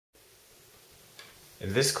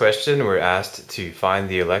In this question, we're asked to find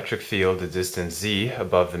the electric field at distance z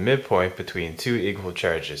above the midpoint between two equal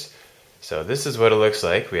charges. So this is what it looks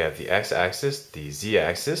like. We have the x-axis, the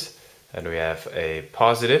z-axis, and we have a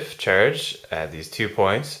positive charge at these 2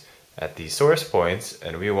 points, at the source points,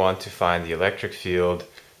 and we want to find the electric field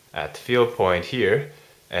at the field point here.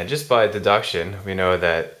 And just by deduction, we know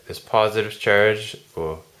that this positive charge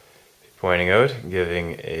will be pointing out,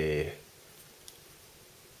 giving a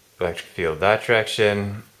electric field that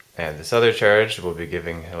direction, and this other charge will be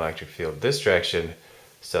giving an electric field this direction.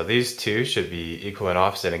 So these two should be equal and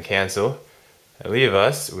opposite and cancel, and leave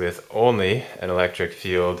us with only an electric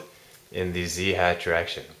field in the z-hat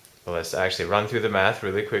direction. But let's actually run through the math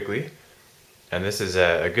really quickly. And this is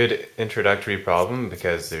a good introductory problem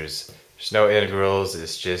because there's no integrals,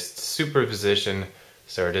 it's just superposition.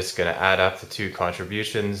 So we're just going to add up the two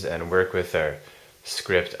contributions and work with our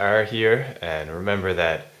script r here. And remember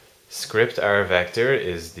that script r vector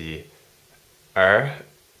is the r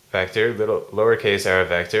vector, little lowercase r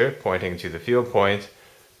vector pointing to the field point,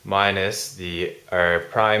 minus the r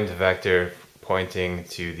primed vector pointing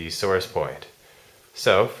to the source point.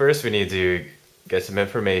 So first we need to get some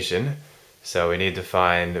information. So we need to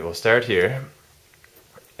find, we'll start here,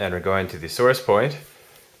 and we're going to the source point.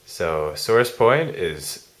 So source point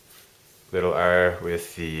is little r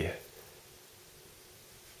with the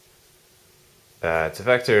it's a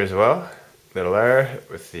vector as well, little r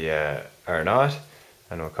with the r naught,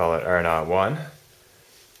 and we'll call it r naught 1.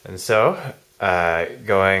 And so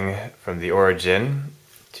going from the origin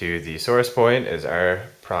to the source point is r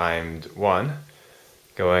primed 1.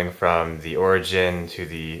 Going from the origin to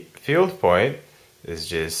the field point is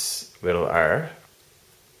just little r.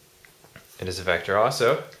 It is a vector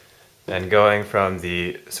also. And going from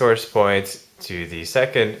the source point to the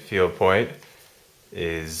second field point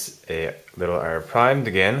is a little r primed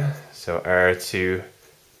again, so r2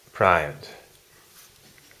 primed.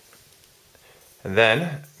 And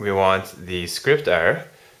then we want the script r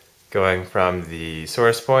going from the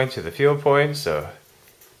source point to the field point, so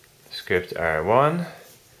script r1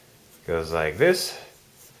 goes like this,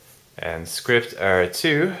 and script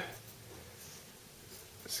r2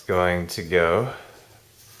 is going to go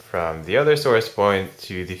from the other source point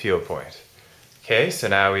to the field point. Okay, so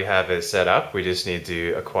now we have it set up. We just need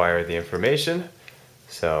to acquire the information.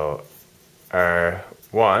 So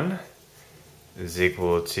r1 is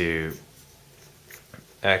equal to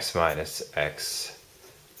x minus x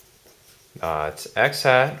naught x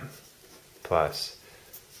hat plus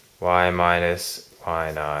y minus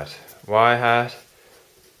y naught y hat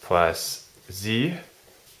plus z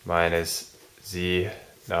minus z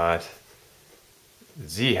naught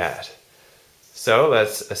z hat. So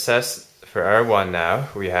let's assess for r1 now.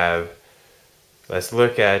 We have, let's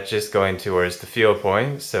look at just going towards the field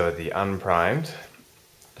point, so the unprimed.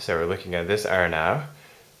 So we're looking at this r now,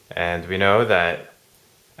 and we know that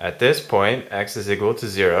at this point x is equal to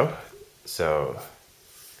 0, so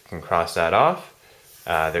we can cross that off.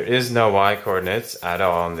 There is no y coordinates at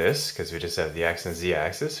all on this because we just have the x and z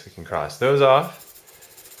axis. We can cross those off.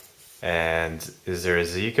 And is there a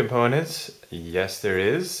z component? Yes, there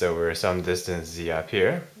is. So we're some distance z up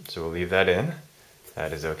here. So we'll leave that in.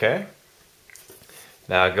 That is okay.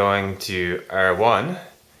 Now going to r1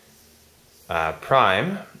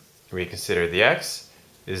 prime, we consider the x.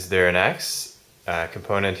 Is there an x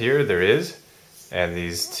component here? There is. And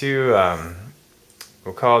these two,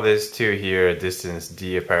 we'll call this 2 here a distance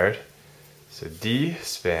d apart. So d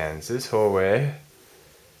spans this whole way.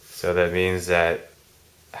 So that means that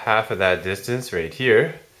half of that distance right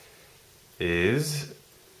here is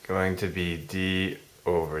going to be d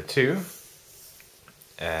over 2.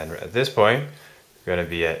 And at this point, we're going to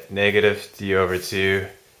be at negative d over 2,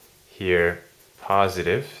 here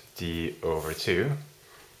positive d over 2.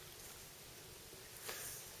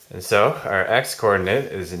 And so our x coordinate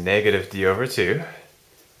is negative d over 2,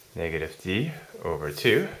 negative d over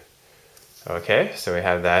 2. Okay, so we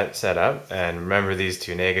have that set up, and remember these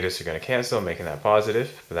two negatives are going to cancel, making that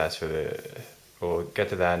positive, but that's for the, we'll get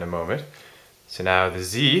to that in a moment. So now the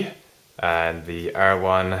z and the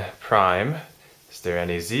r1 prime, is there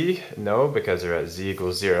any z? No, because we're at z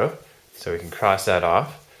equals 0, so we can cross that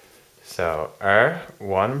off. So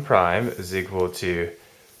r1 prime is equal to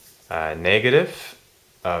negative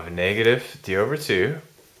of negative d over 2,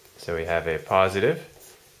 so we have a positive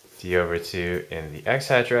d over 2 in the x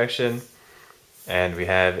hat direction, and we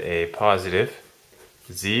have a positive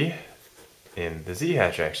z in the z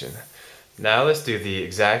hat direction. Now let's do the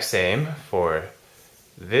exact same for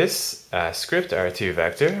this script r2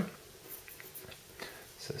 vector.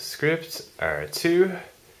 So script r2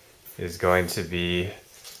 is going to be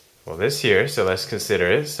well, this here, so let's consider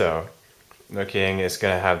it. So looking, it's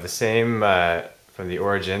going to have the same from the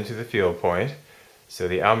origin to the field point. So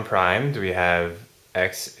the unprimed, we have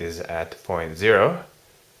x is at point 0.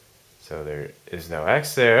 So there is no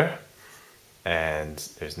x there, and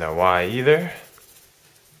there's no y either.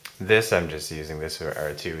 This, I'm just using this for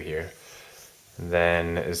R2 here. And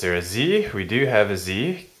then, is there a z? We do have a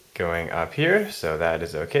z going up here, so that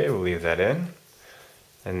is okay, we'll leave that in.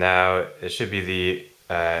 And now it should be the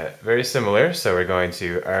very similar, so we're going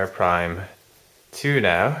to R prime 2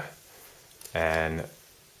 now, and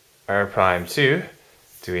R prime 2,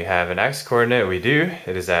 do we have an x coordinate? We do.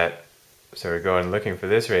 It is at, so we're going looking for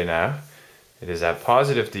this right now. It is at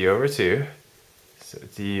positive d over 2, so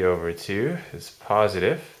d over 2 is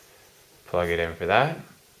positive. Plug it in for that,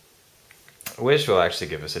 which will actually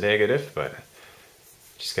give us a negative, but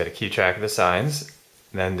just got to keep track of the signs.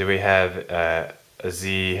 Then do we have a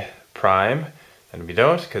z prime? And we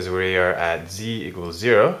don't, because we are at z equals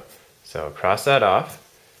 0, so cross that off.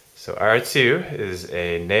 So R2 is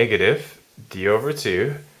a negative d over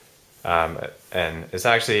 2, and it's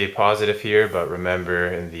actually positive here, but remember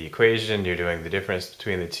in the equation you're doing the difference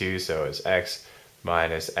between the two, so it's x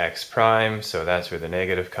minus x prime, so that's where the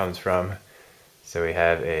negative comes from. So we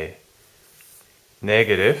have a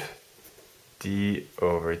negative d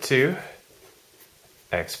over 2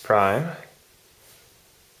 x prime,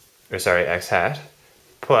 or sorry, x hat,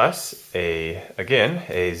 plus again,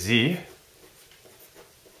 a z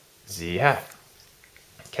hat.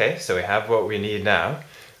 Okay, so we have what we need now.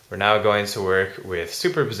 We're now going to work with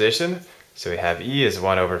superposition. So we have E is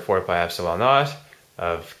 1 over 4 pi epsilon naught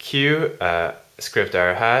of Q script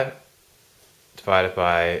r hat divided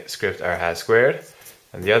by script r hat squared.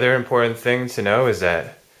 And the other important thing to know is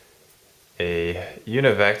that a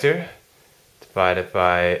unit vector divided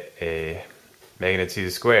by a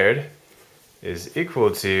magnitude squared is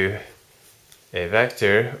equal to a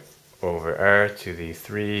vector over r to the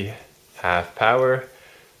 3/2 power,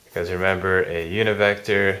 because remember a unit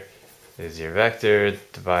vector is your vector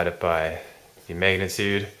divided by the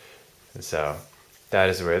magnitude, and so that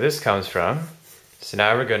is where this comes from. So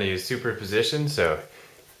now we're going to use superposition, so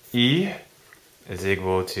E is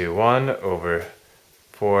equal to 1 over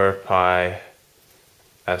 4 pi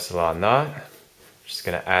epsilon naught. Just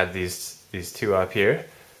going to add these two up here.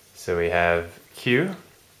 So we have Q,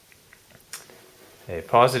 a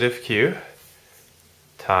positive Q,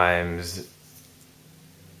 times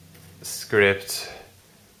script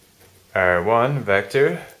R1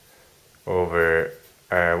 vector over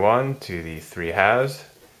R1 to the 3/2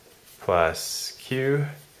 plus Q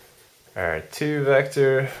R2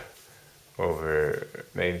 vector over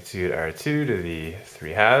magnitude R2 to the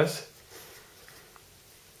 3/2.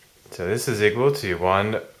 So this is equal to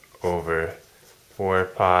 1 over 4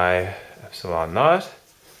 pi epsilon naught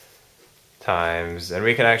times, and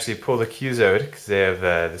we can actually pull the Q's out because they have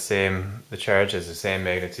the charge has the same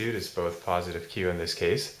magnitude as both positive Q in this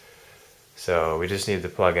case. So we just need to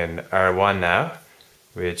plug in R1 now,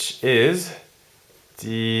 which is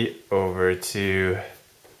d over 2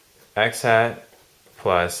 x hat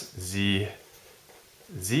plus z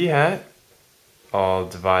hat, all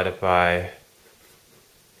divided by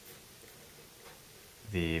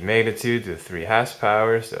the magnitude to the 3/2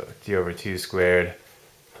 power, so d over 2 squared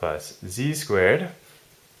plus z squared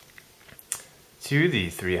to the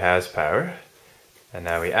 3/2 power. And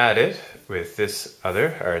now we add it with this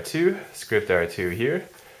other R2, script R2 here.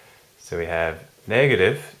 So we have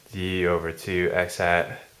negative d over 2 x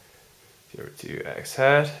hat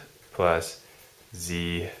plus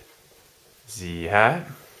z hat.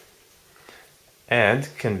 And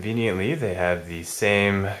conveniently, they have the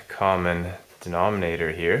same common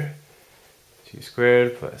denominator here. 2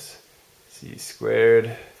 squared plus z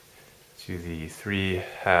squared to the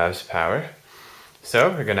 3/2 power. So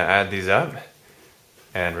we're going to add these up,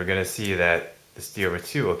 and we're going to see that this d over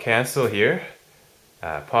 2 will cancel here,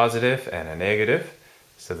 positive and a negative.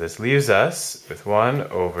 So this leaves us with 1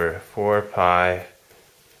 over 4 pi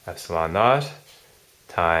epsilon naught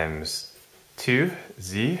times 2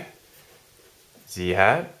 z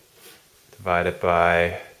hat divided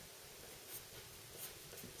by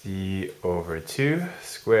d over 2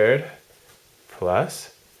 squared plus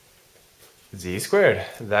z squared.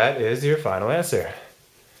 That is your final answer.